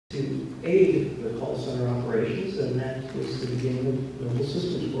to aid the call center operations, and that was the beginning of Noble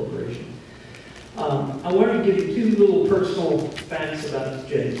Systems Corporation. I wanted to give you two little personal facts about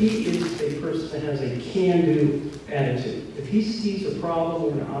Jed. He is a person that has a can-do attitude. If he sees a problem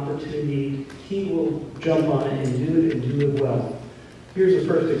or an opportunity, he will jump on it and do it well. Here's a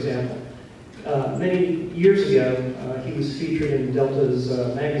first example. Many years ago, he was featured in Delta's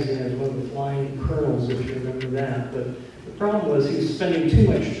magazine as one of the flying colonels, if you remember that. But the problem was he was spending too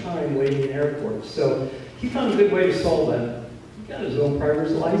much time waiting in airports. So he found a good way to solve that. He got his own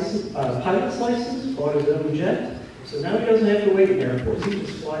pilot's license, bought his own jet. So now he doesn't have to wait in airports. He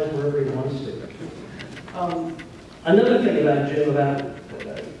just flies wherever he wants to. Another thing about Jim, about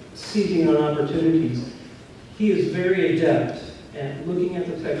seizing on opportunities, he is very adept at looking at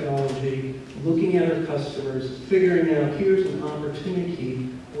the technology, looking at our customers, figuring out here's an opportunity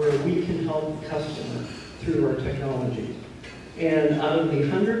where we can help the customer through our technology. And out of the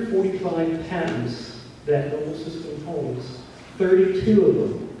 145 patents that Noble Systems holds, 32 of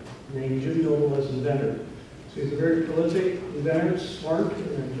them named Jim Noble as inventor. So he's a very prolific inventor, smart,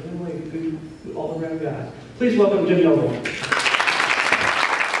 and generally a good all-around guy. Please welcome Jim Noble.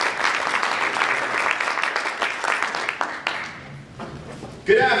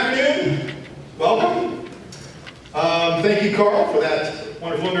 Good afternoon. Welcome. Thank you, Carl, for that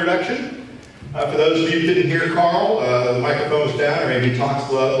wonderful introduction. For those of you who didn't hear Carl, the microphone's down, or maybe he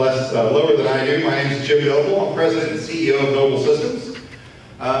talks lower than I do. My name is Jim Noble. I'm President and CEO of Noble Systems.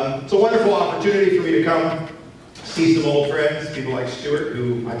 It's a wonderful opportunity for me to come see some old friends, people like Stuart,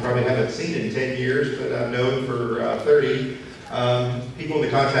 who I probably haven't seen in 10 years, but I've known for 30. People in the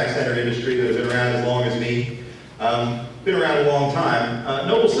contact center industry that have been around as long as me. Been around a long time.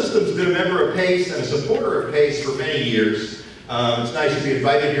 Noble Systems has been a member of PACE and a supporter of PACE for many years. It's nice to be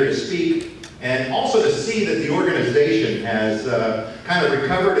invited here to speak, and also to see that the organization has kind of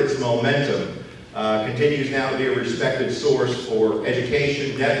recovered its momentum. Continues now to be a respected source for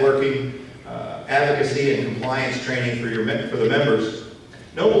education, networking, advocacy, and compliance training for the members.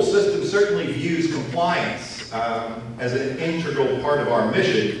 Noble Systems certainly views compliance as an integral part of our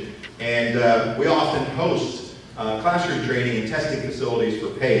mission, and we often host classroom training and testing facilities for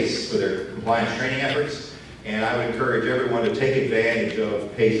PACE for their compliance training efforts, and I would encourage everyone to take advantage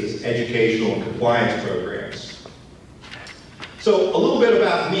of PACE's educational and compliance programs. So a little bit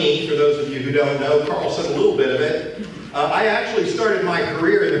about me, for those of you who don't know. Carl said a little bit of it. I actually started my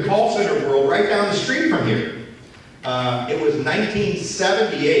career in the call center world right down the street from here. It was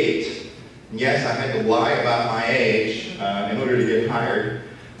 1978, and yes, I had to lie about my age in order to get hired.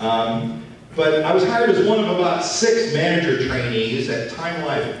 But I was hired as one of about 6 manager trainees at Time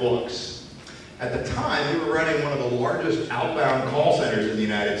Life Books. At the time, we were running one of the largest outbound call centers in the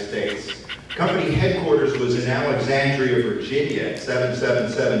United States. Company headquarters was in Alexandria, Virginia at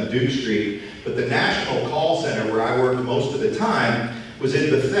 777 Duke Street, but the national call center where I worked most of the time was in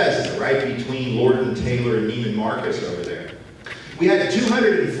Bethesda, right between Lord & Taylor and Neiman Marcus over there. We had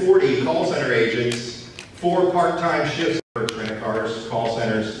 240 call center agents, 4 part-time shifts, rent-a-cars, call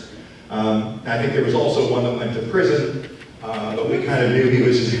centers. I think there was also one that went to prison, but we kind of knew he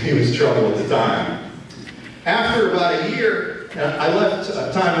was trouble at the time. After about a year, I left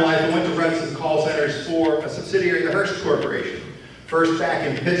Time Life and went to run some call centers for a subsidiary of the Hearst Corporation. First back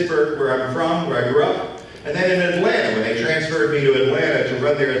in Pittsburgh, where I'm from, where I grew up, and then in Atlanta, when they transferred me to Atlanta to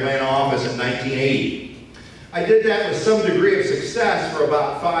run their Atlanta office in 1980. I did that with some degree of success for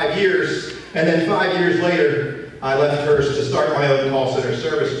about 5 years, and then 5 years later, I left Hearst to start my own call center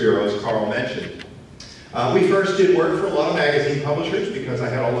service bureau, as Carl mentioned. We first did work for a lot of magazine publishers because I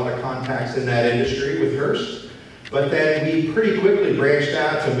had a lot of contacts in that industry with Hearst. But then we pretty quickly branched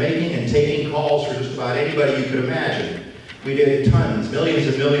out to making and taking calls for just about anybody you could imagine. We did tons, millions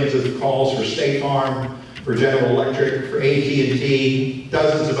and millions of calls for State Farm, for General Electric, for AT&T,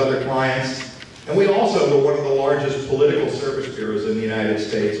 dozens of other clients. And we also were one of the largest political service bureaus in the United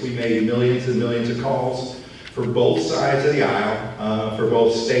States. We made millions and millions of calls for both sides of the aisle, for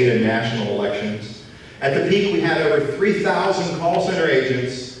both state and national elections. At the peak, we had over 3,000 call center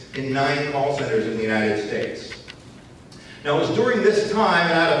agents in 9 call centers in the United States. Now, it was during this time,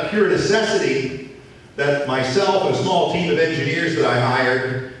 and out of pure necessity, that myself and a small team of engineers that I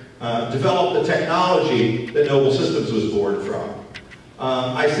hired developed the technology that Noble Systems was born from.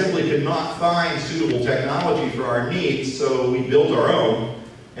 I simply could not find suitable technology for our needs, so we built our own.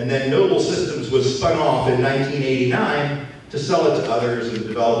 And then Noble Systems was spun off in 1989 to sell it to others and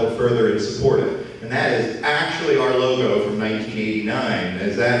develop it further and support it. And that is actually our logo from 1989.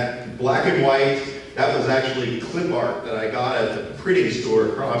 Is that black and white? That was actually clip art that I got at the printing store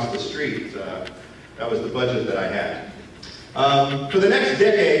across the street. That was the budget that I had. For the next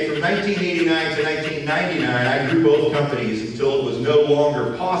decade, from 1989 to 1999, I grew both companies until it was no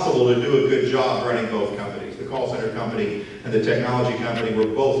longer possible to do a good job running both companies. The call center company and the technology company were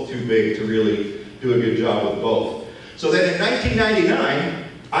both too big to really do a good job with both. So then in 1999,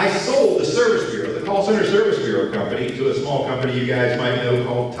 I sold the service bureau, the call center service bureau company, to a small company you guys might know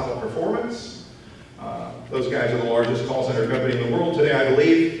called Teleperformance. Those guys are the largest call center company in the world today, I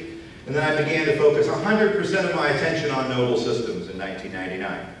believe. And then I began to focus 100% of my attention on Noble Systems in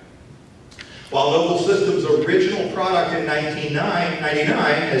 1999. While Noble Systems' original product in 1999,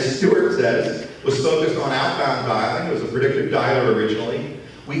 as Stuart says, was focused on outbound dialing, it was a predictive dialer originally,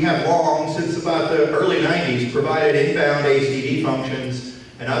 we have long, since about the early 90s, provided inbound ACD functions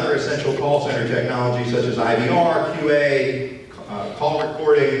and other essential call center technologies such as IVR, QA, call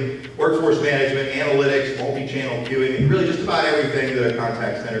recording, workforce management, analytics, multi-channel queuing, and really just about everything that a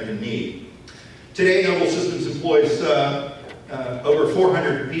contact center can need. Today, Noble Systems employs over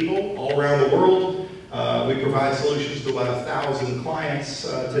 400 people all around the world. We provide solutions to about 1,000 clients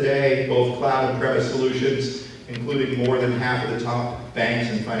today, both cloud and premise solutions, including more than half of the top banks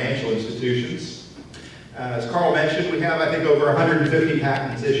and financial institutions. As Carl mentioned, we have, I think, over 150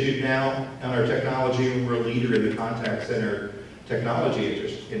 patents issued now on our technology, and we're a leader in the contact center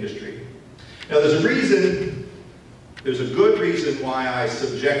technology industry. Now there's a good reason why I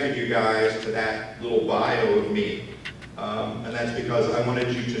subjected you guys to that little bio of me. And that's because I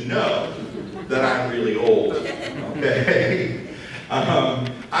wanted you to know that I'm really old, okay?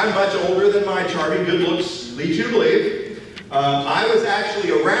 I'm much older than my charming good looks lead you to believe. I was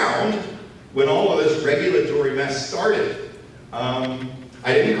actually around when all of this regulatory mess started. I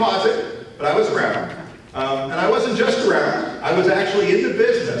didn't cause it, but I was around. And I wasn't just around, I was actually in the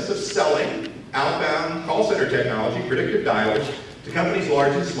business of selling outbound call center technology, predictive dialers, to companies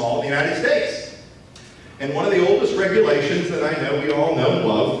large and small in the United States. And one of the oldest regulations that I know we all know and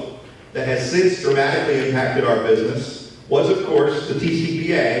love, that has since dramatically impacted our business, was of course the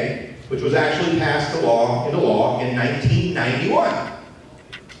TCPA, which was actually passed into law in 1991.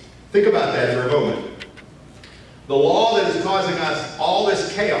 Think about that for a moment. The law that is causing us all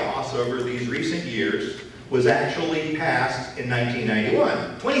this chaos over these recent years was actually passed in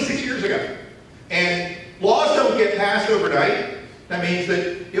 1991, 26 years ago. And laws don't get passed overnight. That means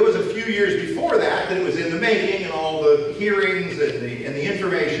that it was a few years before that it was in the making, and all the hearings and the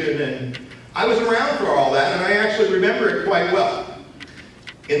information, and I was around for all that, and I actually remember it quite well.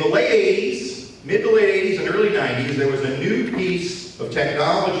 In the late 80s, mid to late 80s and early 90s, there was a new piece of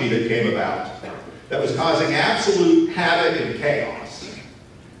technology that came about that was causing absolute havoc and chaos.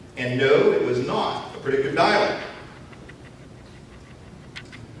 And no, it was not a predictive dialer.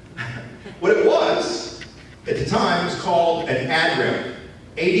 What it was, at the time, was called an ADREM,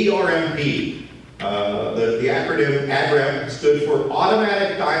 ADRMP. The acronym ADREM stood for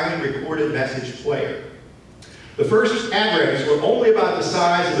Automatic Dialing Recorded Message Player. The first ADREMs were only about the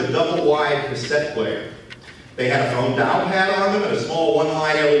size of a double-wide cassette player. They had a phone dial pad on them and a small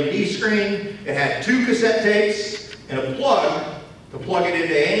one-line LED screen. It had 2 cassette tapes and a plug to plug it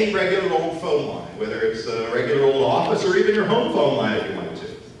into any regular old phone line, whether it's a regular old office or even your home phone line if you wanted to.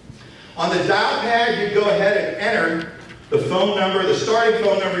 On the dial pad, you'd go ahead and enter the phone number, the starting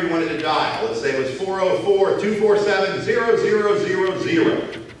phone number you wanted to dial. Let's say it was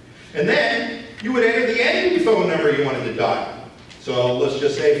 404-247-0000. And then you would enter the ending phone number you wanted to dial. So let's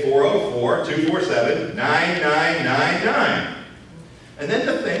just say 404-247-9999. And then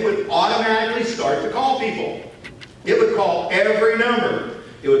the thing would automatically start to call people. It would call every number.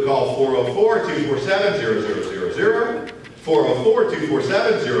 It would call 404-247-0000,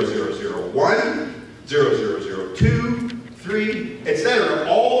 404-247-0001, 0002, 3, etc.,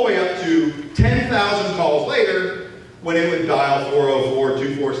 all the way up to 10,000 calls later when it would dial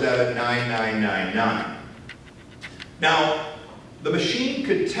 404-247-9999. Now, the machine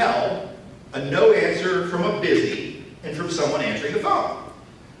could tell a no answer from a busy and from someone answering the phone.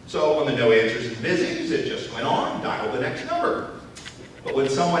 So when the no answers and busies, it just went on, dialed the next number. But when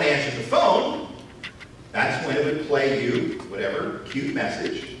someone answered the phone, that's when it would play you whatever cute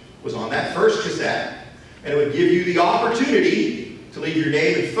message was on that first cassette, and it would give you the opportunity to leave your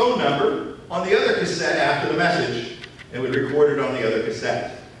name and phone number on the other cassette after the message, and it would record it on the other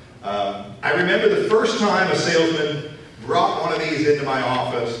cassette. I remember the first time a salesman brought one of these into my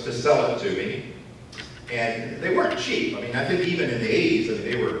office to sell it to me. And they weren't cheap. I mean, I think even in the 80s, I mean,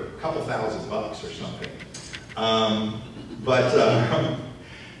 they were a couple $1,000 or something.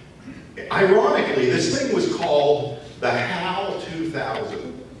 Ironically, this thing was called the HAL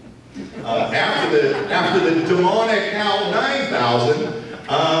 2000. After the demonic HAL 9000,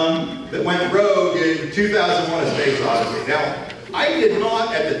 that went rogue in 2001: A Space Odyssey. Now, I did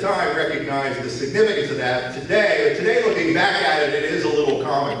not at the time recognize the significance of that today, but today looking back at it, it is a little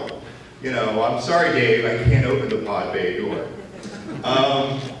comical. You know, I'm sorry, Dave, I can't open the pod bay door.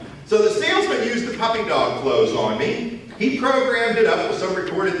 So the salesman used the puppy dog clothes on me. He programmed it up with some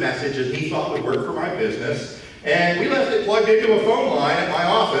recorded message that he thought would work for my business. And we left it plugged into a phone line at my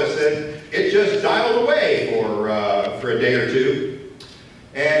office, and it just dialed away for a day or two.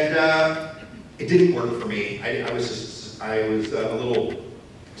 And it didn't work for me. I was a little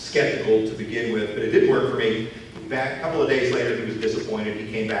skeptical to begin with, but it did work for me. Back a couple of days later, he was disappointed.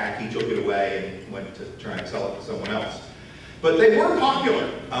 He came back, he took it away, and went to try and sell it to someone else. But they were popular.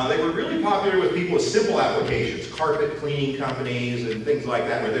 They were really popular with people with simple applications, carpet cleaning companies and things like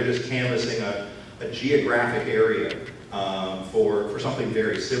that, where they're just canvassing a geographic area for something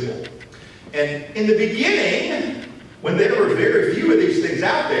very simple. And in the beginning, when there were very few of these things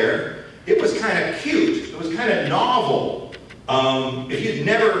out there, it was kind of cute. It was kind of novel. If you'd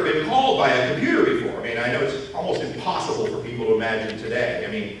never been called by a computer before, I mean, I know it's almost impossible for people to imagine today.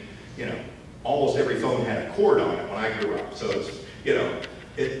 I mean, you know, almost every phone had a cord on it when I grew up. So it's, you know,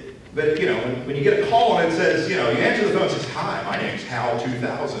 but you know, when you get a call and it says, you know, you answer the phone and says, "Hi, my name's Hal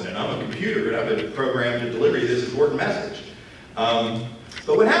 2000 and I'm a computer and I've been programmed to deliver you this important message."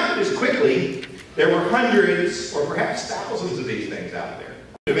 But what happened is quickly, there were hundreds or perhaps thousands of these things out there.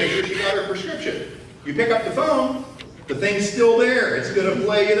 To make sure she got her prescription, you pick up the phone, the thing's still there. It's going to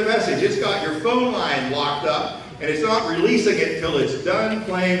play you the message. It's got your phone line locked up, and it's not releasing it till it's done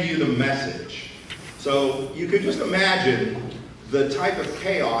playing you the message. So you could just imagine the type of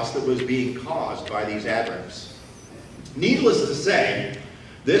chaos that was being caused by these addresses. Needless to say,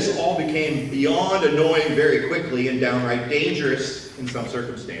 this all became beyond annoying very quickly and downright dangerous in some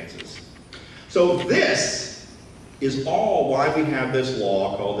circumstances. So this is all why we have this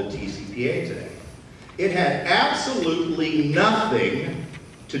law called the TCPA today. It had absolutely nothing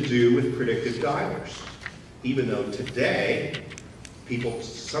to do with predictive dialers, even though today people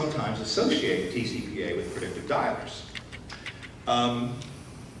sometimes associate TCPA with predictive dialers.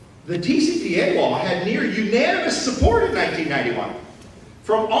 The TCPA law had near unanimous support in 1991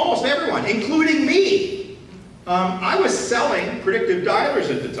 from almost everyone, including me. I was selling predictive dialers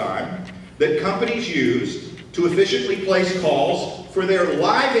at the time that companies used to efficiently place calls for their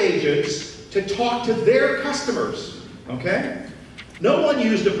live agents to talk to their customers, okay? No one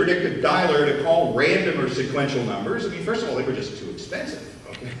used a predictive dialer to call random or sequential numbers. I mean, first of all, they were just too expensive,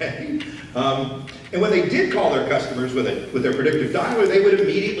 okay? And when they did call their customers with their predictive dialer, they would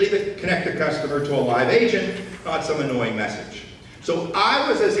immediately connect the customer to a live agent, not some annoying message. So I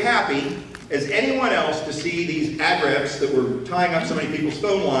was as happy as anyone else to see these ad reps that were tying up so many people's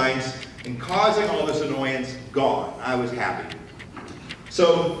phone lines and causing all this annoyance gone. I was happy.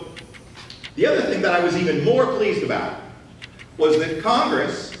 So the other thing that I was even more pleased about was that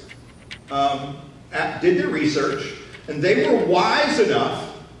Congress did their research, and they were wise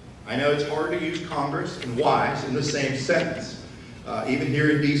enough. I know it's hard to use Congress and wise in the same sentence, even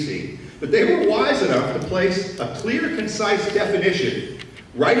here in DC, but they were wise enough to place a clear, concise definition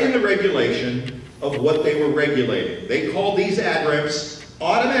right in the regulation of what they were regulating. They called these ad reps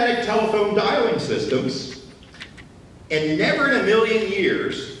automatic telephone dialing systems, and never in a million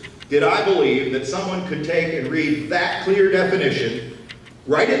years did I believe that someone could take and read that clear definition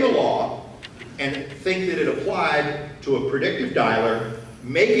right in the law and think that it applied to a predictive dialer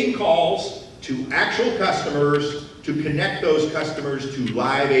making calls to actual customers to connect those customers to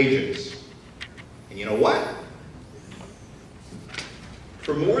live agents. And you know what?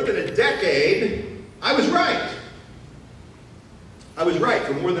 For more than a decade, I was right. I was right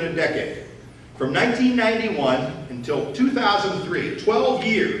for more than a decade. From 1991 until 2003, 12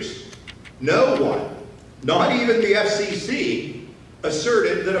 years, no one, not even the FCC,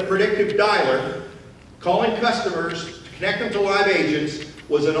 asserted that a predictive dialer calling customers to connect them to live agents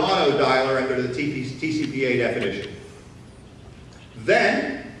was an auto dialer under the TCPA definition.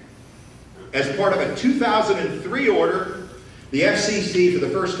 Then, as part of a 2003 order, the FCC for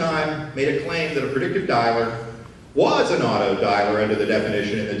the first time made a claim that a predictive dialer was an auto dialer under the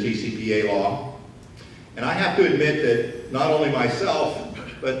definition in the TCPA law. And I have to admit that not only myself,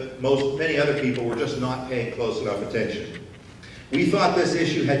 but many other people were just not paying close enough attention. We thought this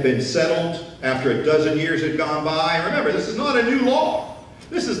issue had been settled after a dozen years had gone by. Remember, this is not a new law.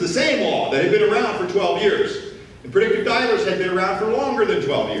 This is the same law that had been around for 12 years. And predictive dialers had been around for longer than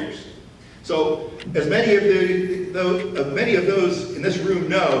 12 years. So, as many of those in this room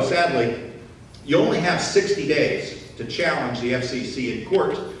know, sadly, you only have 60 days to challenge the FCC in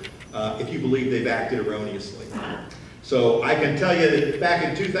court if you believe they've acted erroneously. So I can tell you that back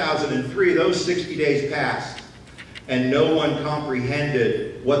in 2003, those 60 days passed, and no one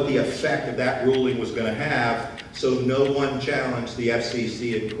comprehended what the effect of that ruling was going to have, so no one challenged the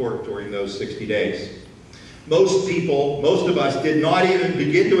FCC in court during those 60 days. Most people, most of us, did not even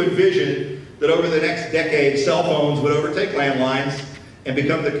begin to envision that over the next decade, cell phones would overtake landlines and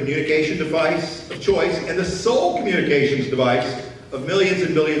become the communication device of choice and the sole communications device of millions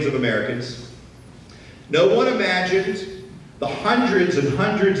and millions of Americans. No one imagined the hundreds and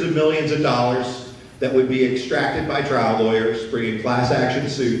hundreds of millions of dollars that would be extracted by trial lawyers bringing class action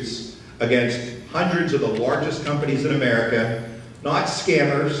suits against hundreds of the largest companies in America, not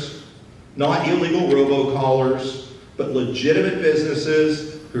scammers, not illegal robocallers, but legitimate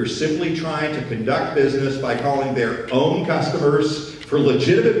businesses who are simply trying to conduct business by calling their own customers for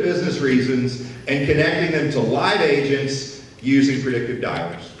legitimate business reasons and connecting them to live agents using predictive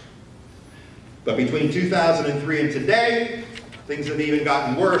dialers. But between 2003 and today, things have even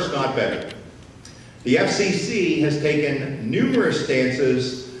gotten worse, not better. The FCC has taken numerous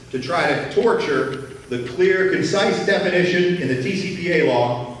stances to try to torture the clear, concise definition in the TCPA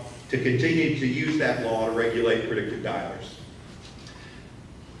law to continue to use that law to regulate predictive dialers.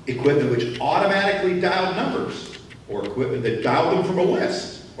 Equipment which automatically dialed numbers, or equipment that dialed them from a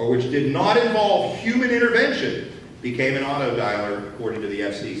list, or which did not involve human intervention, became an auto dialer according to the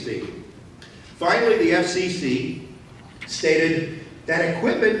FCC. Finally, the FCC stated that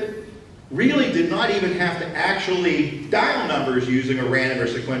equipment really did not even have to actually dial numbers using a random or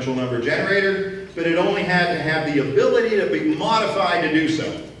sequential number generator, but it only had to have the ability to be modified to do so.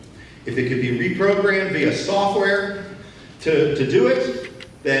 If it could be reprogrammed via software to do it,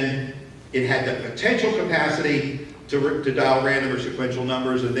 then it had the potential capacity to dial random or sequential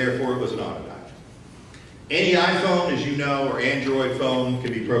numbers, and therefore it was an auto dialer. Any iPhone, as you know, or Android phone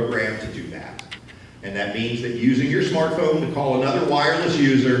can be programmed to do that. And that means that using your smartphone to call another wireless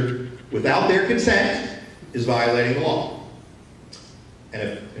user without their consent is violating the law. And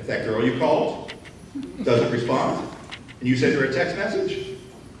if that girl you called doesn't respond, and you send her a text message,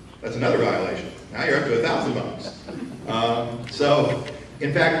 that's another violation. Now you're up to $1,000. So,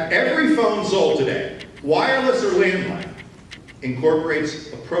 in fact, every phone sold today, wireless or landline,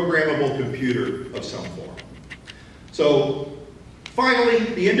 incorporates a programmable computer of some form. So, finally,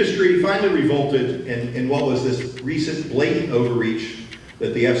 the industry finally revolted in what was this recent blatant overreach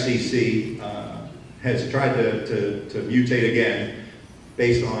that the FCC has tried to mutate again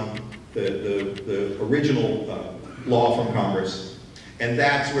based on the original law from Congress. And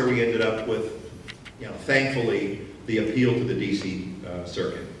that's where we ended up with, thankfully, the appeal to the DC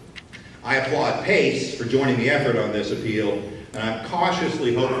Circuit. I applaud PACE for joining the effort on this appeal, and I'm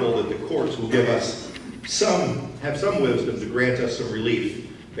cautiously hopeful that the courts will give us have some wisdom to grant us some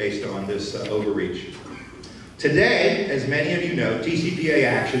relief based on this overreach. Today, as many of you know, TCPA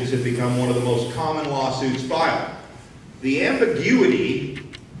actions have become one of the most common lawsuits filed. The ambiguity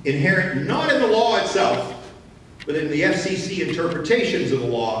inherent not in the law itself, but in the FCC interpretations of the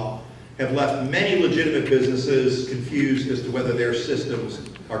law, have left many legitimate businesses confused as to whether their systems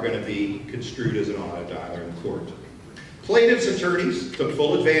are going to be construed as an auto dialer in court. Plaintiffs' attorneys took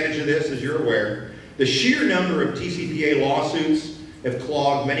full advantage of this, as you're aware. The sheer number of TCPA lawsuits have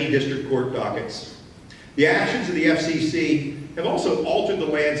clogged many district court dockets. The actions of the FCC have also altered the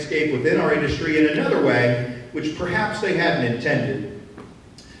landscape within our industry in another way, which perhaps they hadn't intended.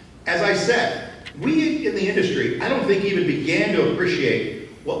 As I said, we in the industry, I don't think even began to appreciate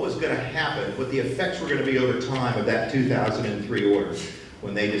what was going to happen, what the effects were going to be over time of that 2003 order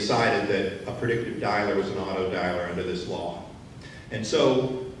when they decided that a predictive dialer was an auto dialer under this law. And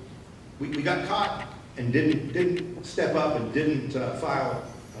so we got caught and didn't step up and didn't file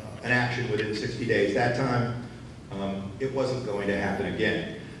an action within 60 days. That time, it wasn't going to happen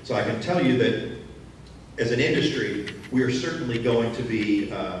again. So I can tell you that as an industry, we are certainly going to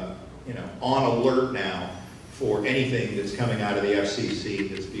be on alert now for anything that's coming out of the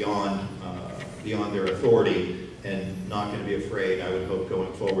FCC that's beyond their authority, and not going to be afraid, I would hope,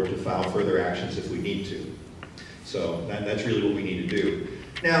 going forward to file further actions if we need to. So that's really what we need to do.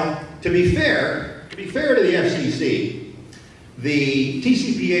 Now, to be fair to the FCC, the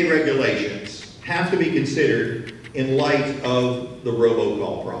TCPA regulations have to be considered in light of the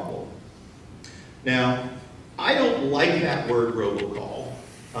robocall problem. Now, I don't like that word robocall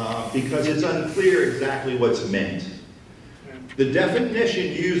because it's unclear exactly what's meant. The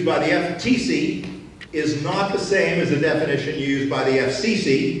definition used by the FTC is not the same as the definition used by the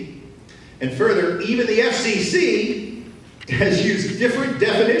FCC, and further, even the FCC has used different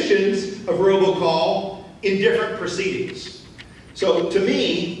definitions of robocall in different proceedings. So to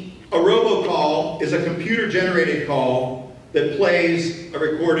me, A robocall is a computer-generated call that plays a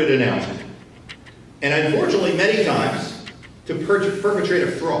recorded announcement. And unfortunately, many times, to perpetrate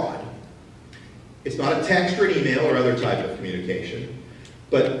a fraud, it's not a text or an email or other type of communication,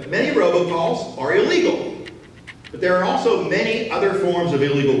 but many robocalls are illegal. But there are also many other forms of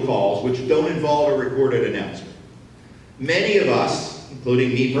illegal calls which don't involve a recorded announcement. Many of us, including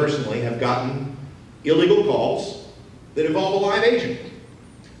me personally, have gotten illegal calls that involve a live agent.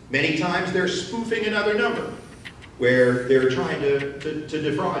 Many times they're spoofing another number where they're trying to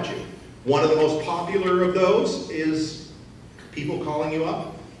defraud you. One of the most popular of those is people calling you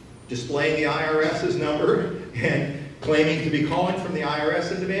up, displaying the IRS's number, and claiming to be calling from the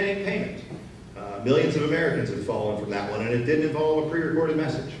IRS and demanding payment. Millions of Americans have fallen from that one, and it didn't involve a pre-recorded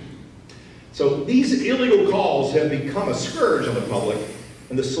message. So these illegal calls have become a scourge on the public,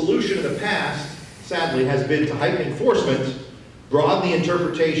 and the solution in the past, sadly, has been to heighten enforcement, broaden the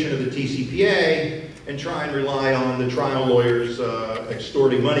interpretation of the TCPA, and try and rely on the trial lawyers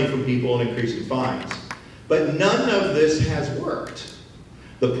extorting money from people and increasing fines. But none of this has worked.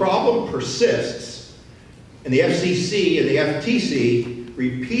 The problem persists, and the FCC and the FTC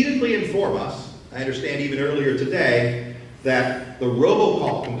repeatedly inform us, I understand even earlier today, that the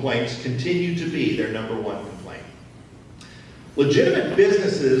robocall complaints continue to be their #1 complaint. Legitimate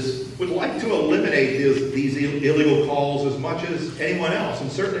businesses would like to eliminate these illegal calls as much as anyone else, and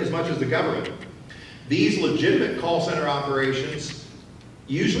certainly as much as the government. These legitimate call center operations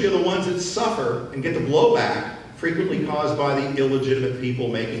usually are the ones that suffer and get the blowback frequently caused by the illegitimate people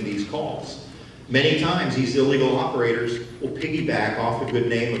making these calls. Many times these illegal operators will piggyback off the good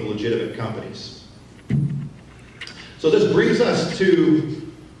name of legitimate companies. So this brings us to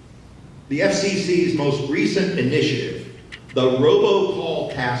the FCC's most recent initiative, the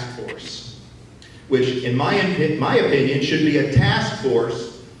Robocall Task Force, which in my opinion should be a task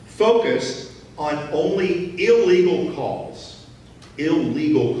force focused on only illegal calls.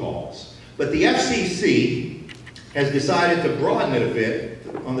 Illegal calls. But the FCC has decided to broaden it a bit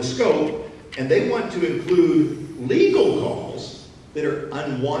on the scope, and they want to include legal calls that are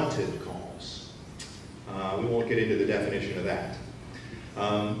unwanted calls. We won't get into the definition of that.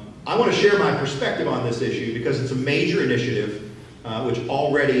 I want to share my perspective on this issue because it's a major initiative which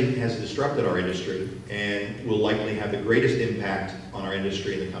already has disrupted our industry and will likely have the greatest impact on our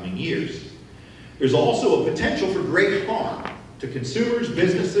industry in the coming years. There's also a potential for great harm to consumers,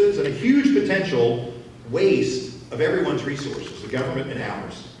 businesses, and a huge potential waste of everyone's resources, the government and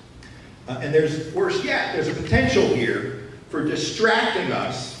ours. And there's, worse yet, there's a potential here for distracting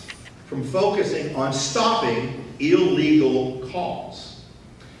us from focusing on stopping illegal calls.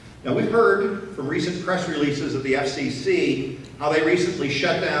 Now, we've heard from recent press releases of the FCC how they recently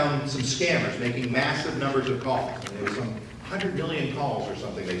shut down some scammers making massive numbers of calls. And there were some 100 million calls or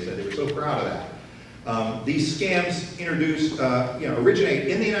something, they said. They were so proud of that. These scams originate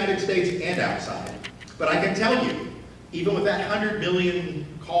in the United States and outside. But I can tell you, even with that 100 million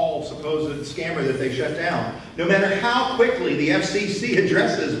call supposed scammer that they shut down, no matter how quickly the FCC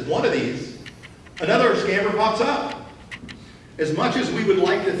addresses one of these, another scammer pops up. As much as we would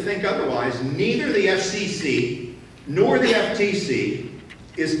like to think otherwise, neither the FCC nor the FTC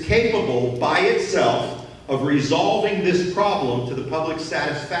is capable by itself of resolving this problem to the public's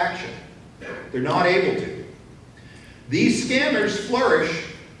satisfaction. They're not able to. These scammers flourish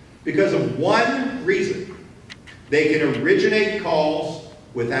because of one reason. They can originate calls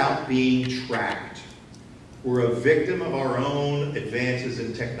without being tracked. We're a victim of our own advances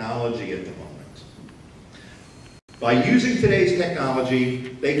in technology at the moment. By using today's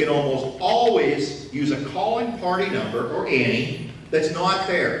technology, they can almost always use a calling party number, or ANI, that's not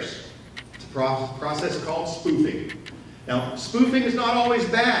theirs. It's a process called spoofing. Now, spoofing is not always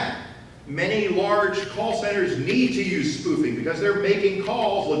bad. Many large call centers need to use spoofing because they're making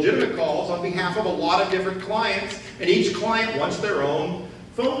calls, legitimate calls, on behalf of a lot of different clients, and each client wants their own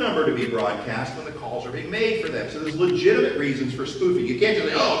phone number to be broadcast when the calls are being made for them. So there's legitimate reasons for spoofing. You can't just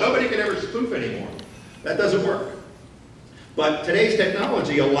say, oh, nobody can ever spoof anymore. That doesn't work. But today's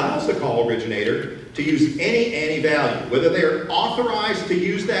technology allows the call originator to use any ANI value, whether they're authorized to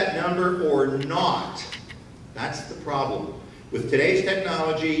use that number or not. That's the problem. With today's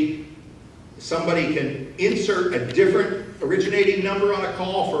technology, somebody can insert a different originating number on a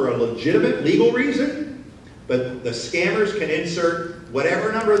call for a legitimate legal reason, but the scammers can insert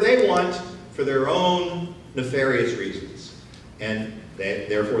whatever number they want for their own nefarious reasons. And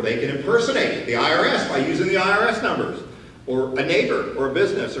therefore they can impersonate the IRS by using the IRS numbers, or a neighbor, or a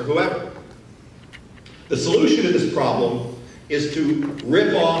business, or whoever. The solution to this problem is to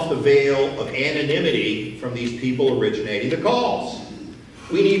rip off the veil of anonymity from these people originating the calls.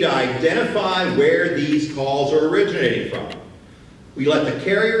 we need to identify where these calls are originating from. We let the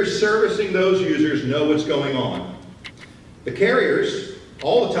carriers servicing those users know what's going on. The carriers,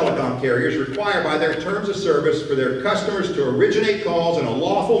 all the telecom carriers, require by their terms of service for their customers to originate calls in a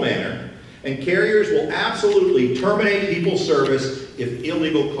lawful manner, and carriers will absolutely terminate people's service if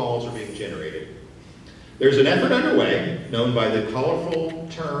illegal calls are being generated. There's an effort underway, known by the colorful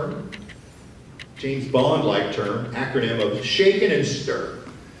term, James Bond-like term, acronym of shaken and stir.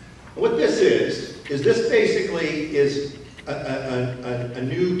 What this is this basically is a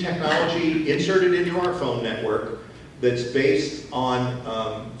new technology inserted into our phone network that's based on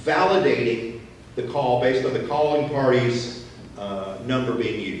validating the call based on the calling party's number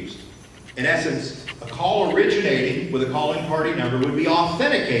being used. In essence, a call originating with a calling party number would be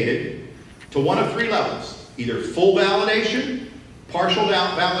authenticated to one of three levels: either full validation, partial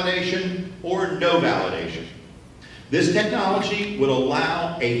validation, or no validation. This technology would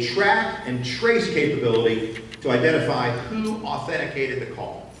allow a track and trace capability to identify who authenticated the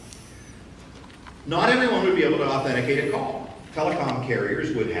call. Not everyone would be able to authenticate a call. Telecom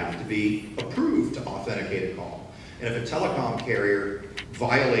carriers would have to be approved to authenticate a call. And if a telecom carrier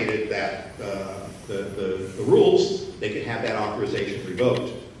violated that, the rules, they could have that authorization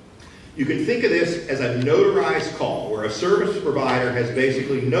revoked. You can think of this as a notarized call, where a service provider has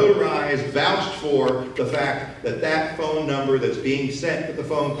basically notarized, vouched for the fact that that phone number that's being sent with the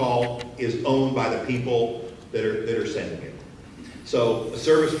phone call is owned by the people that are sending it. So a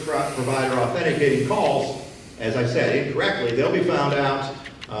service provider authenticating calls, as I said, incorrectly, they'll be found out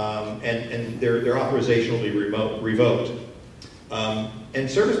and their authorization will be revoked. And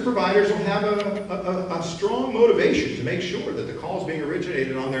service providers will have a strong motivation to make sure that the calls being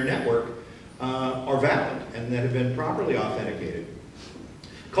originated on their network are valid and that have been properly authenticated.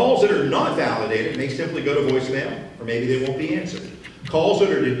 Calls that are not validated may simply go to voicemail, or maybe they won't be answered. Calls that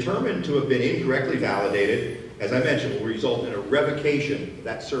are determined to have been incorrectly validated, as I mentioned, will result in a revocation of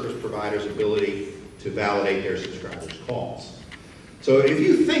that service provider's ability to validate their subscribers' calls. So if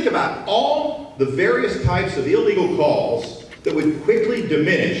you think about all the various types of illegal calls that would quickly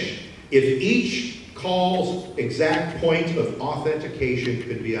diminish if each call's exact point of authentication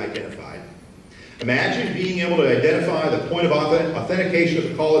could be identified. Imagine being able to identify the point of authentication of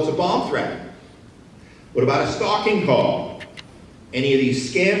the call that's a bomb threat. What about a stalking call? Any of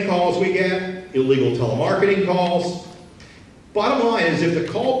these scam calls we get, illegal telemarketing calls? Bottom line is, if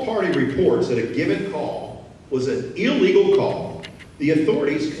the call party reports that a given call was an illegal call, the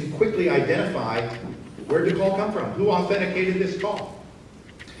authorities can quickly identify where did the call come from, who authenticated this call.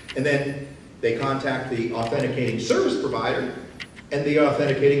 And then they contact the authenticating service provider, and the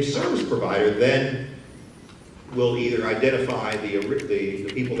authenticating service provider then will either identify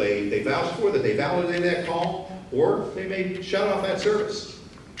the people they vouched for, that they validated that call, or they may shut off that service.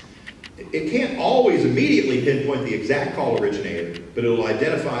 It can't always immediately pinpoint the exact call originator, but it will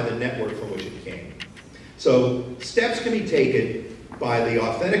identify the network from which it came. So steps can be taken by the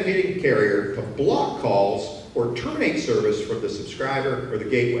authenticating carrier to block calls or terminate service from the subscriber or the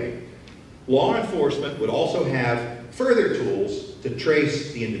gateway. Law enforcement would also have further tools to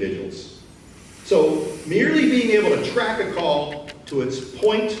trace the individuals. So merely being able to track a call to its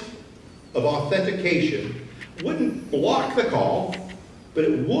point of authentication wouldn't block the call, but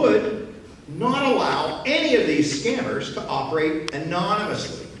it would not allow any of these scammers to operate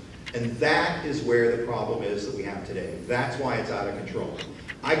anonymously. And that is where the problem is that we have today. That's why it's out of control.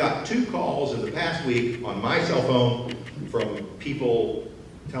 I got 2 calls in the past week on my cell phone from people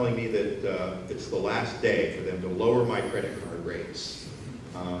telling me that it's the last day for them to lower my credit card rates.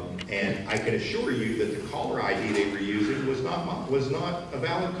 And I can assure you that the caller ID they were using was not a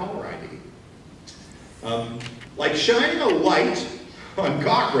valid caller ID. Like shining a light on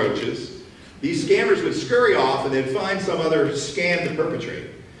cockroaches, these scammers would scurry off and then find some other scam to perpetrate.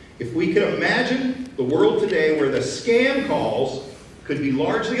 If we could imagine the world today where the scam calls could be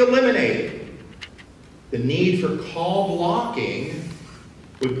largely eliminated, the need for call blocking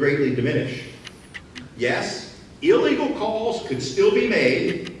would greatly diminish. Yes, illegal calls could still be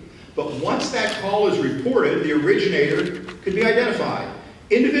made, but once that call is reported, the originator could be identified.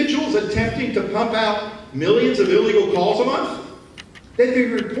 Individuals attempting to pump out millions of illegal calls a month, they'd be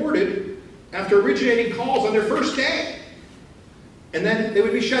reported after originating calls on their first day. And then they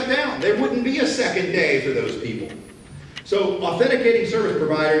would be shut down. There wouldn't be a second day for those people. So authenticating service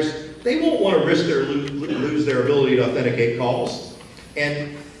providers, they won't want to risk lose their ability to authenticate calls.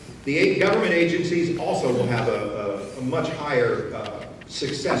 And the government agencies also will have a much higher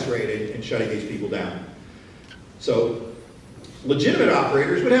success rate in shutting these people down. So legitimate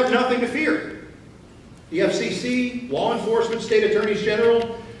operators would have nothing to fear. The FCC, law enforcement, state attorneys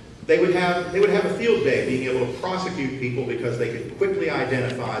general, they would have a field day being able to prosecute people because they could quickly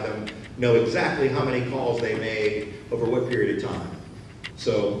identify them, know exactly how many calls they made over what period of time.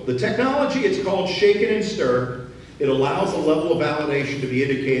 So the technology, it's called shake it and stir. It allows a level of validation to be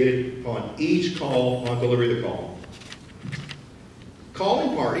indicated upon each call on delivery of the call.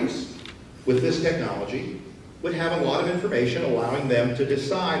 Calling parties with this technology would have a lot of information allowing them to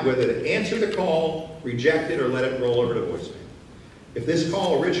decide whether to answer the call, reject it, or let it roll over to voicemail. If this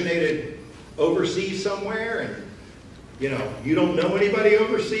call originated overseas somewhere and you don't know anybody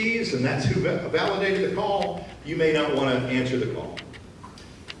overseas and that's who validated the call, you may not want to answer the call.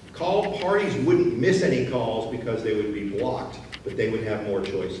 Call parties wouldn't miss any calls because they would be blocked, but they would have more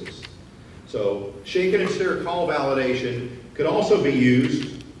choices. So shake it and stir call validation could also be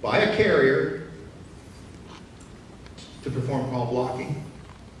used by a carrier to perform call blocking,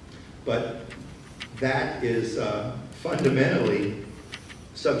 but that is fundamentally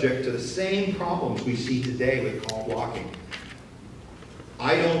subject to the same problems we see today with call blocking.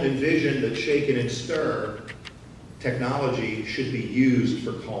 I don't envision that shake it and stir technology should be used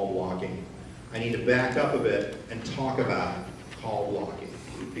for call blocking. I need to back up a bit and talk about call blocking,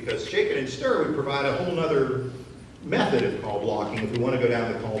 because shake it and stir would provide a whole other method of call blocking if we want to go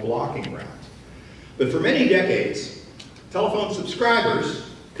down the call blocking route. But for many decades, telephone subscribers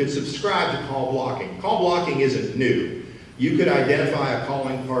could subscribe to call blocking. Call blocking isn't new. You could identify a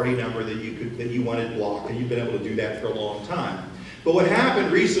calling party number that you wanted blocked, and you've been able to do that for a long time. But what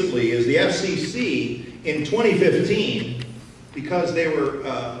happened recently is the FCC in 2015, because they were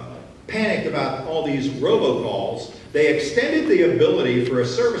panicked about all these robocalls, they extended the ability for a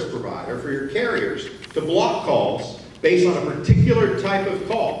service provider, for your carriers, to block calls based on a particular type of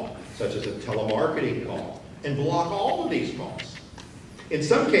call, such as a telemarketing call, and block all of these calls. In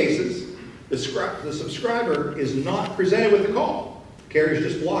some cases, the subscriber is not presented with the call. Carriers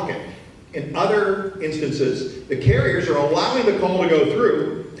just block it. In other instances, the carriers are allowing the call to go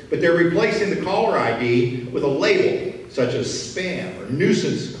through, but they're replacing the caller ID with a label, such as spam or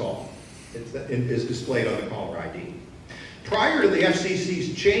nuisance call. Is displayed on the caller ID. Prior to the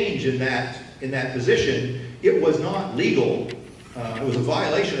FCC's change in that position, it was not legal. It was a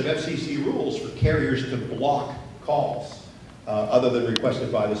violation of FCC rules for carriers to block calls other than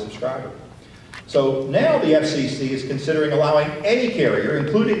requested by the subscriber. So now the FCC is considering allowing any carrier,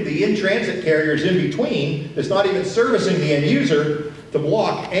 including the in-transit carriers in between, that's not even servicing the end user, to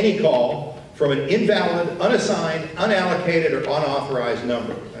block any call from an invalid, unassigned, unallocated, or unauthorized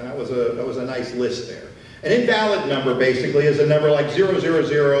number. And that was a nice list there. An invalid number basically is a number like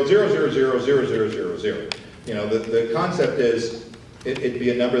 00000000000. You know, the concept is it'd be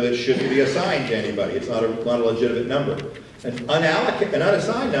a number that shouldn't be assigned to anybody. It's not a legitimate number. An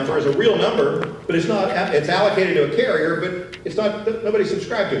unassigned number is a real number, but it's allocated to a carrier, but it's not, nobody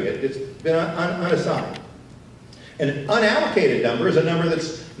subscribed to it. It's been unassigned. An unallocated number is a number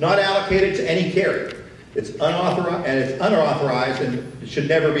that's not allocated to any carrier. It's unauthorized and it should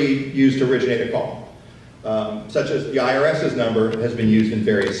never be used to originate a call. Such as the IRS's number has been used in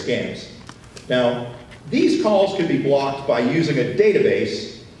various scams. Now, these calls could be blocked by using a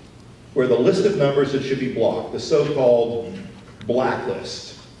database where the list of numbers that should be blocked, the so-called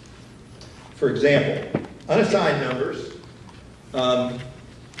blacklist. For example, unassigned numbers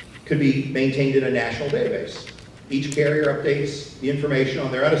could be maintained in a national database. Each carrier updates the information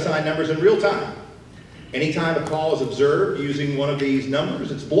on their unassigned numbers in real time. Anytime a call is observed using one of these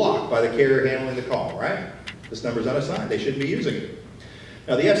numbers, it's blocked by the carrier handling the call, right? This number is unassigned, they shouldn't be using it.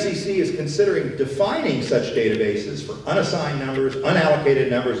 Now the FCC is considering defining such databases for unassigned numbers, unallocated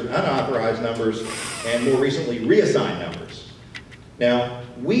numbers, and unauthorized numbers, and more recently, reassigned numbers. Now,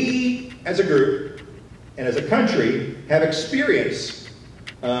 we as a group and as a country have experience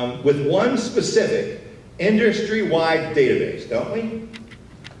with one specific industry-wide database, don't we?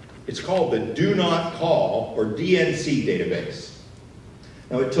 It's called the Do Not Call, or DNC database.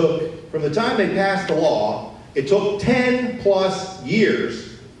 Now it took, from the time they passed the law, it took 10 plus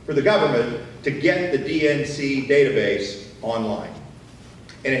years for the government to get the DNC database online.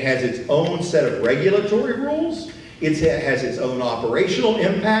 And it has its own set of regulatory rules, it has its own operational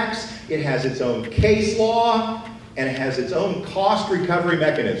impacts, it has its own case law, and it has its own cost recovery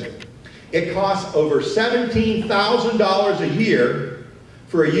mechanism. It costs over $17,000 a year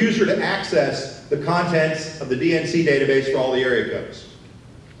for a user to access the contents of the DNC database for all the area codes.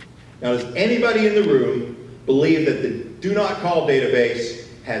 Now, does anybody in the room believe that the Do Not Call database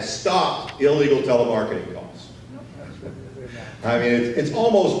has stopped illegal telemarketing calls? I mean, it's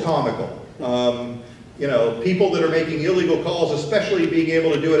almost comical. you know, people that are making illegal calls, especially being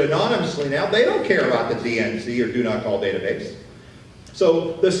able to do it anonymously now, they don't care about the DNC or do not call database.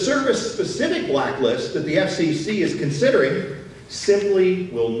 So the service-specific blacklist that the FCC is considering simply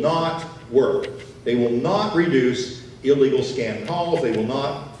will not work. They will not reduce illegal scam calls. They will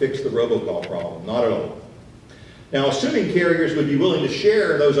not fix the robocall problem, not at all. Now, assuming carriers would be willing to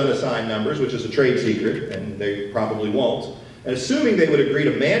share those unassigned numbers, which is a trade secret, and they probably won't, and assuming they would agree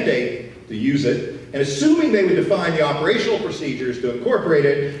to mandate to use it, and assuming they would define the operational procedures to incorporate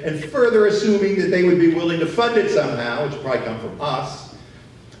it, and further assuming that they would be willing to fund it somehow, which would probably come from us,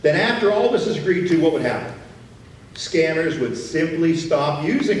 then after all this is agreed to, what would happen? Scammers would simply stop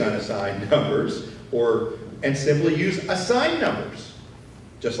using unassigned numbers and simply use assigned numbers,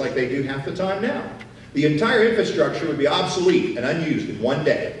 just like they do half the time now. The entire infrastructure would be obsolete and unused in one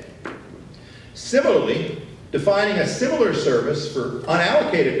day. Similarly, defining a similar service for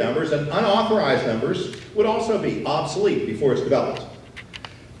unallocated numbers and unauthorized numbers would also be obsolete before it's developed.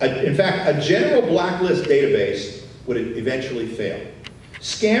 In fact, a general blacklist database would eventually fail.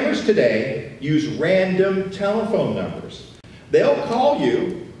 Scammers today use random telephone numbers. They'll call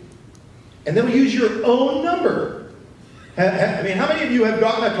you and they'll use your own number. I mean, how many of you have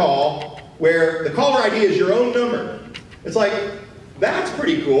gotten a call where the caller ID is your own number? It's like, that's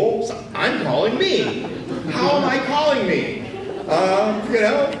pretty cool. So I'm calling me. How am I calling me? You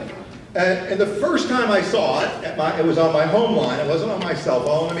know, and the first time I saw it, it was on my home line. It wasn't on my cell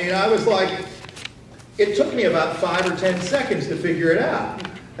phone. I mean, I was like, it took me about 5 or 10 seconds to figure it out.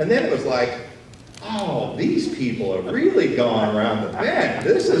 And then it was like, oh, these people have really gone around the bend.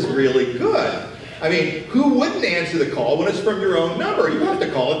 This is really good. I mean, who wouldn't answer the call when it's from your own number? You have to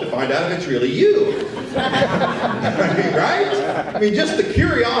call it to find out if it's really you. I mean, right? I mean, just the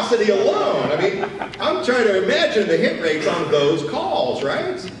curiosity alone. I mean, I'm trying to imagine the hit rates on those calls,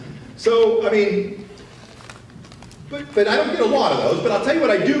 right? So, I mean, but I don't get a lot of those, but I'll tell you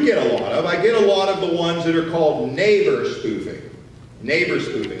what I do get a lot of. I get a lot of the ones that are called neighbor spoofing. Neighbor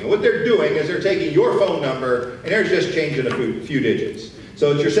spoofing. And what they're doing is they're taking your phone number and they're just changing a few digits.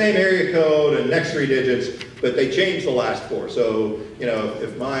 So it's your same area code and next 3 digits, but they change the last 4. So, you know,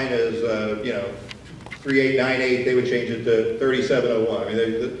 if mine is, you know, 3898, they would change it to 3701. I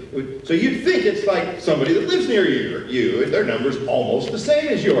mean, so you'd think it's like somebody that lives near you, and their number's almost the same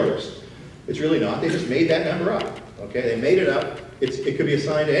as yours. It's really not. They just made that number up. Okay, they made it up. It could be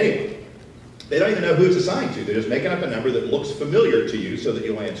assigned to anyone. They don't even know who it's assigned to. They're just making up a number that looks familiar to you so that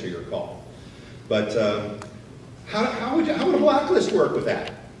you'll answer your call. But how would a blacklist work with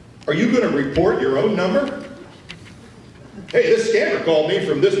that? Are you going to report your own number? Hey, this scammer called me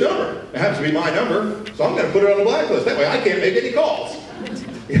from this number. It happens to be my number, so I'm going to put it on the blacklist. That way I can't make any calls.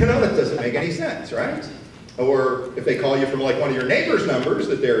 You know, that doesn't make any sense, right? Or if they call you from like one of your neighbors' numbers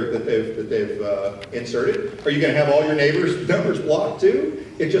that they've inserted, are you going to have all your neighbors' numbers blocked too?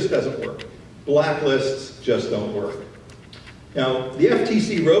 It just doesn't work. Blacklists just don't work. Now, the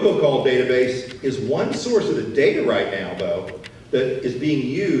FTC robocall database is one source of the data right now, though, that is being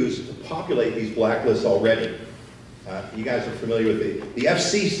used to populate these blacklists already. You guys are familiar with the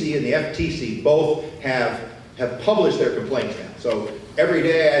FCC and the FTC both have published their complaints now. So every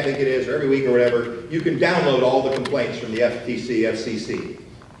day, I think it is, or every week or whatever, you can download all the complaints from the FTC, FCC.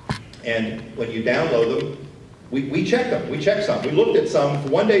 And when you download them, we check them. We check some. We looked at some for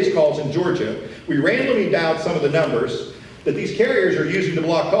one day's calls in Georgia. We randomly dialed some of the numbers that these carriers are using to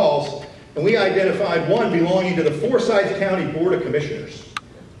block calls, and we identified one belonging to the Forsyth County Board of Commissioners.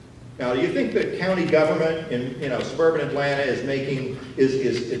 Now, do you think the county government in suburban Atlanta is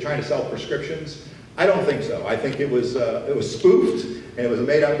trying to sell prescriptions? I don't think so. I think it was spoofed and it was a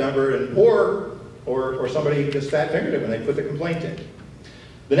made-up number, or somebody just fat-fingered it when they put the complaint in.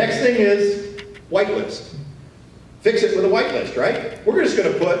 The next thing is whitelist. Fix it with a whitelist, right? We're just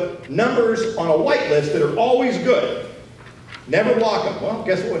going to put numbers on a whitelist that are always good. Never block them. Well,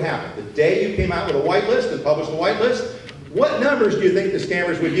 guess what would happen? The day you came out with a whitelist and published the whitelist, what numbers do you think the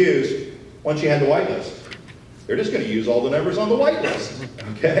scammers would use once you had the whitelist? They're just going to use all the numbers on the whitelist,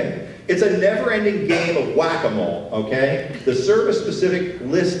 okay? It's a never-ending game of whack-a-mole, okay? The service-specific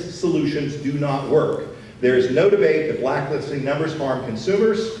list solutions do not work. There is no debate that blacklisting numbers harm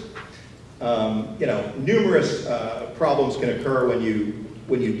consumers. Numerous problems can occur when you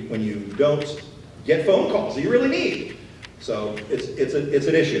don't get phone calls that you really need. So it's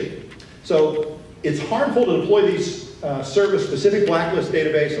an issue. So it's harmful to deploy these service-specific blacklist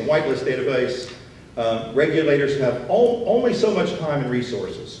database and whitelist database. Regulators have only so much time and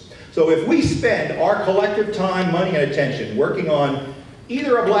resources. So if we spend our collective time, money, and attention working on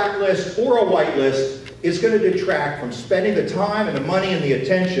either a blacklist or a whitelist, it's going to detract from spending the time and the money and the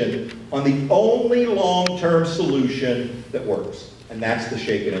attention on the only long-term solution that works, and that's the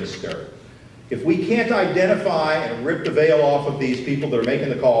shake it and stir. If we can't identify and rip the veil off of these people that are making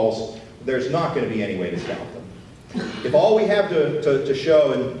the calls, there's not going to be any way to stop them. If all we have to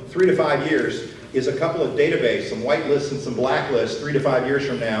show in 3 to 5 years is a couple of databases, some whitelists and some blacklists 3 to 5 years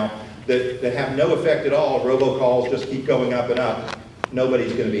from now that have no effect at all, robocalls just keep going up and up,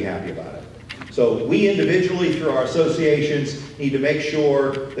 nobody's going to be happy about it. So we individually, through our associations, need to make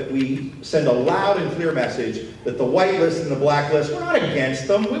sure that we send a loud and clear message that the whitelist and the blacklist, we're not against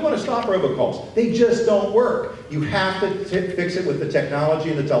them. We want to stop robocalls. They just don't work. You have to fix it with the technology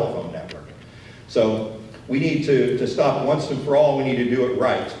and the telephone network. So we need to stop once and for all. We need to do it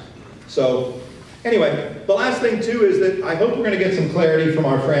right. So anyway, the last thing too is that I hope we're going to get some clarity from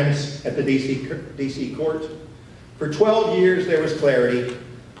our friends at the DC court. For 12 years there was clarity.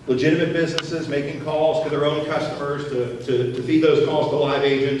 Legitimate businesses making calls to their own customers to feed those calls to live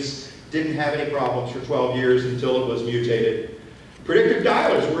agents didn't have any problems for 12 years until it was mutated. Predictive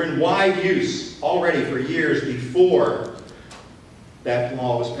dialers were in wide use already for years before that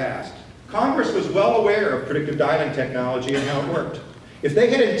law was passed. Congress was well aware of predictive dialing technology and how it worked. If they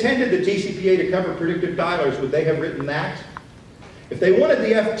had intended the TCPA to cover predictive dialers, would they have written that? If they wanted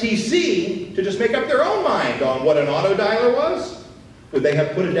the FTC to just make up their own mind on what an auto dialer was, would they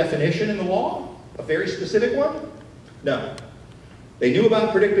have put a definition in the law? A very specific one? No. They knew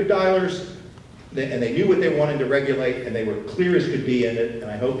about predictive dialers, and they knew what they wanted to regulate, and they were clear as could be in it,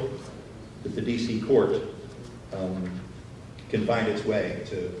 and I hope that the DC court can find its way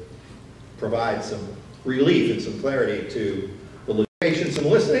to provide some relief and some clarity to the patients and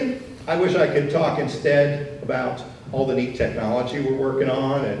listening. I wish I could talk instead about all the neat technology we're working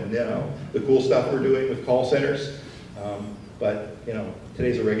on and the cool stuff we're doing with call centers. But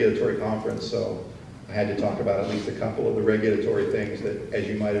today's a regulatory conference, so I had to talk about at least a couple of the regulatory things that, as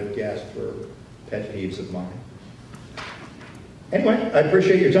you might have guessed, were pet peeves of mine. Anyway, I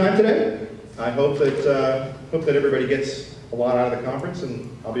appreciate your time today. I hope that everybody gets a lot out of the conference, and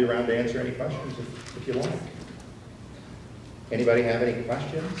I'll be around to answer any questions if you like. Anybody have any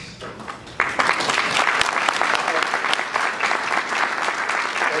questions?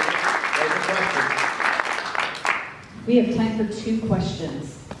 We have time for 2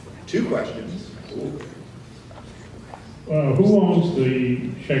 questions. 2 questions. Who owns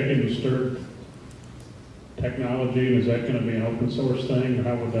the shake and stir technology, and is that going to be an open source thing, or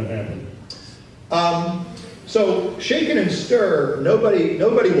how would that happen? So shaken and stir, nobody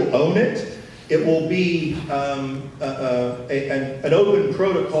will own it. It will be an open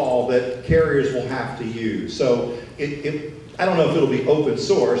protocol that carriers will have to use. So I don't know if it'll be open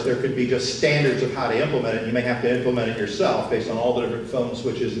source. There could be just standards of how to implement it. You may have to implement it yourself based on all the different phone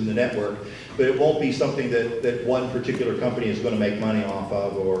switches in the network. But it won't be something that one particular company is going to make money off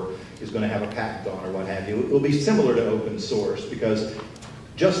of or is going to have a patent on or what have you. It will be similar to open source because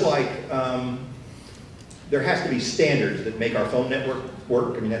just like there has to be standards that make our phone network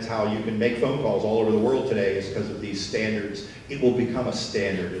work. I mean, that's how you can make phone calls all over the world today is because of these standards. It will become a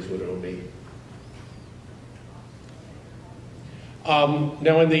standard is what it'll be.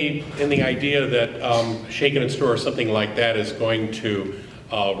 Now, in the idea that shake and store or something like that is going to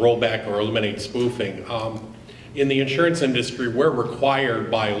roll back or eliminate spoofing, in the insurance industry, we're required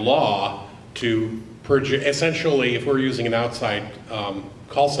by law to purge. Essentially, if we're using an outside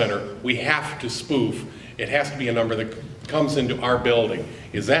call center, we have to spoof. It has to be a number that comes into our building.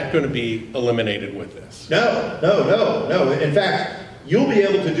 Is that going to be eliminated with this? No. In fact, you'll be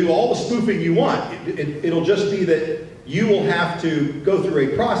able to do all the spoofing you want. It'll just be that you will have to go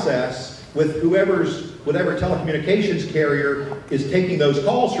through a process with whatever telecommunications carrier is taking those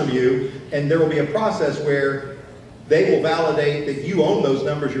calls from you, and there will be a process where they will validate that you own those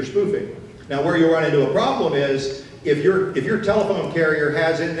numbers you're spoofing. Now, where you'll run into a problem is if your telephone carrier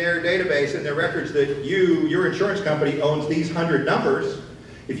has in their database, in their records, that your insurance company owns these 100 numbers,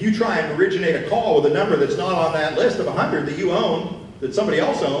 if you try and originate a call with a number that's not on that list of 100 that you own, that somebody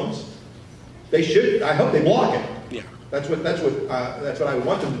else owns, I hope they block it. Yeah. That's what I would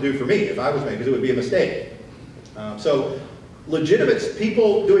want them to do for me if I was me, because it would be a mistake. So legitimate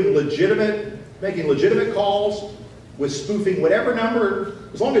people making legitimate calls with spoofing whatever number,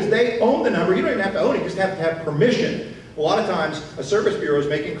 as long as they own the number, you don't even have to own it, you just have to have permission. A lot of times, a service bureau is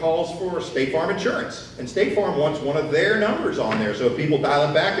making calls for State Farm Insurance, and State Farm wants one of their numbers on there, so if people dial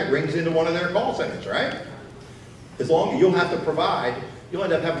it back, it rings into one of their call centers, right? As long as you'll end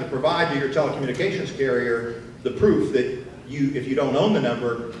up having to provide to your telecommunications carrier the proof that if you don't own the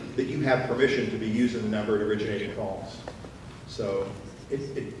number, that you have permission to be using the number to originate calls. So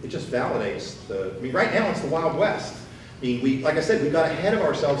it just validates the, I mean, right now it's the Wild West. I mean, like I said, we got ahead of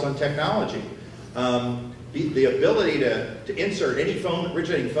ourselves on technology. The ability to insert any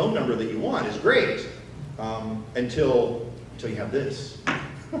originating phone number that you want is great, until you have this.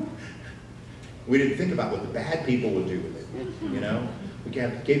 We didn't think about what the bad people would do with it, you know? We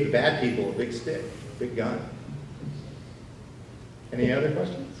gave the bad people a big stick, big gun. Any other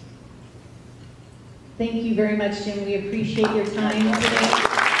questions? Thank you very much, Jim. We appreciate your time today.